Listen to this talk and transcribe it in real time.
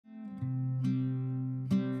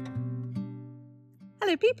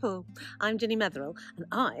Hello people, I'm Ginny Metheral and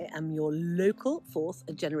I am your local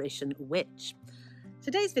 4th generation witch.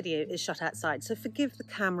 Today's video is shot outside, so forgive the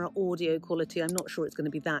camera audio quality. I'm not sure it's going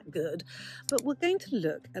to be that good, but we're going to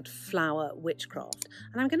look at flower witchcraft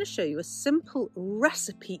and I'm going to show you a simple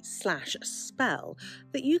recipe slash spell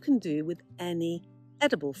that you can do with any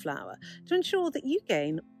edible flower to ensure that you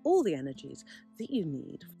gain all the energies that you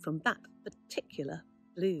need from that particular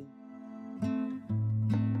bloom.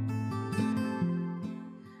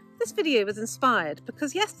 This video was inspired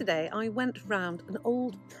because yesterday I went round an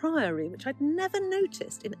old priory which I'd never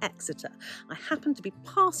noticed in Exeter. I happened to be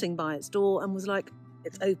passing by its door and was like,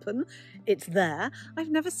 it's open, it's there,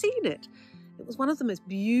 I've never seen it. It was one of the most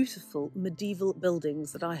beautiful medieval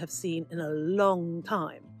buildings that I have seen in a long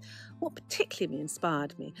time. What particularly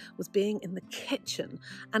inspired me was being in the kitchen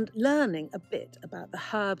and learning a bit about the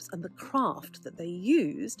herbs and the craft that they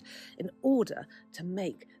used in order to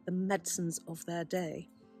make the medicines of their day.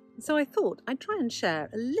 So I thought I'd try and share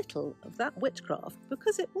a little of that witchcraft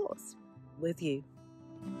because it was with you.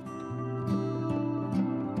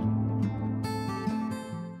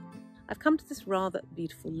 I've come to this rather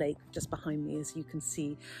beautiful lake just behind me, as you can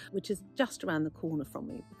see, which is just around the corner from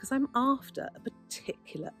me because I'm after a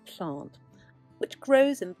particular plant which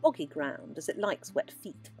grows in boggy ground as it likes wet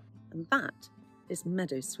feet, and that is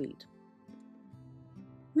meadowsweet.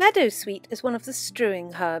 Meadowsweet is one of the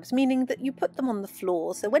strewing herbs, meaning that you put them on the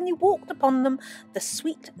floor, so when you walked upon them, the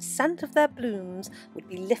sweet scent of their blooms would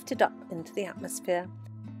be lifted up into the atmosphere.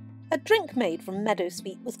 A drink made from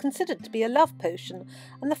meadowsweet was considered to be a love potion,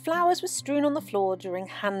 and the flowers were strewn on the floor during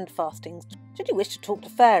hand fastings. Should you wish to talk to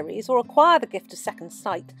fairies or acquire the gift of second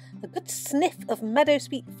sight, a good sniff of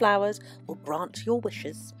meadowsweet flowers will grant your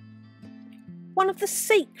wishes. One of the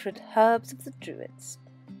sacred herbs of the Druids.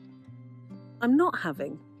 I'm not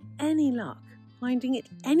having any luck finding it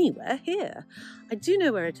anywhere here. I do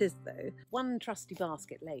know where it is though. One trusty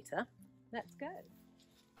basket later. Let's go.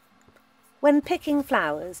 When picking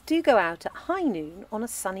flowers, do go out at high noon on a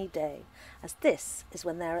sunny day, as this is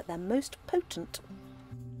when they're at their most potent.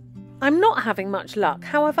 I'm not having much luck,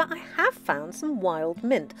 however I have found some wild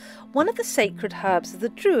mint, one of the sacred herbs of the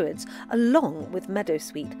Druids, along with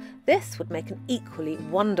meadowsweet. This would make an equally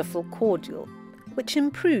wonderful cordial, which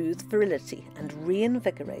improves virility and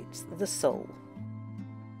reinvigorates the soul.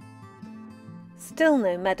 Still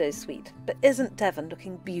no meadowsweet, but isn't Devon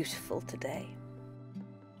looking beautiful today?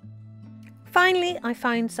 Finally, I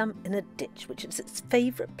find some in a ditch, which is its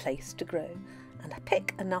favourite place to grow, and I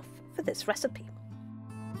pick enough for this recipe.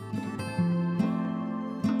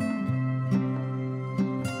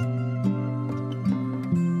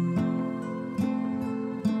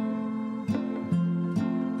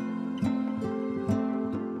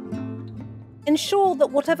 Ensure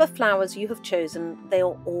that whatever flowers you have chosen, they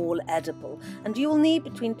are all edible, and you will need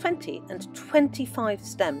between 20 and 25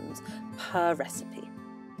 stems per recipe.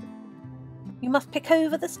 You must pick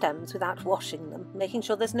over the stems without washing them, making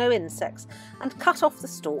sure there's no insects, and cut off the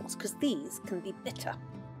stalks because these can be bitter.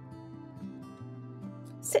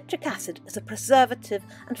 Citric acid is a preservative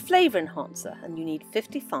and flavour enhancer, and you need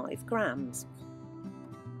 55 grams.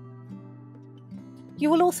 You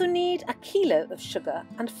will also need a kilo of sugar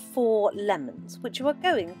and 4 lemons, which you are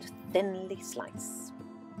going to thinly slice.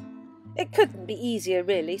 It couldn't be easier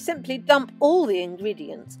really, simply dump all the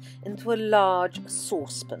ingredients into a large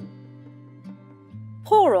saucepan.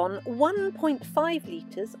 Pour on 1.5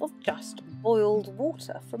 litres of just boiled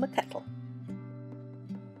water from a kettle.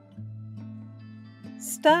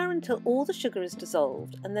 Stir until all the sugar is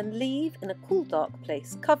dissolved and then leave in a cool dark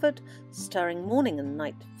place covered, stirring morning and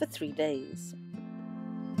night for 3 days.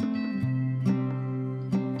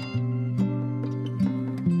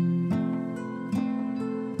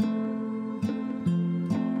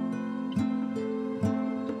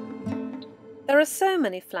 There are so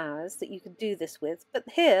many flowers that you could do this with, but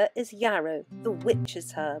here is yarrow, the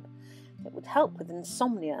witch's herb. It would help with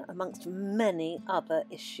insomnia amongst many other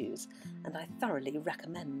issues, and I thoroughly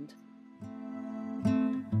recommend.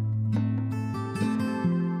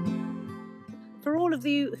 For all of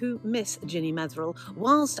you who miss Ginny Metheral,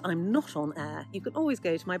 whilst I'm not on air, you can always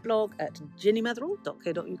go to my blog at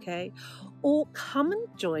ginnymetheral.co.uk or come and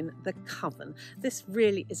join the Coven. This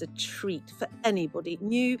really is a treat for anybody,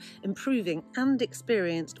 new, improving and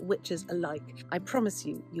experienced witches alike. I promise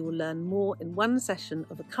you, you will learn more in one session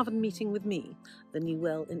of a Coven meeting with me than you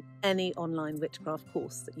will in any online witchcraft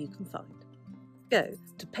course that you can find. Go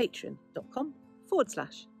to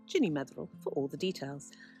patreon.com/Ginny Metheral for all the details.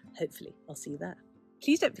 Hopefully I'll see you there.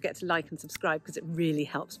 Please don't forget to like and subscribe because it really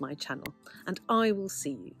helps my channel, and I will see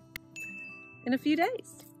you in a few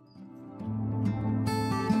days.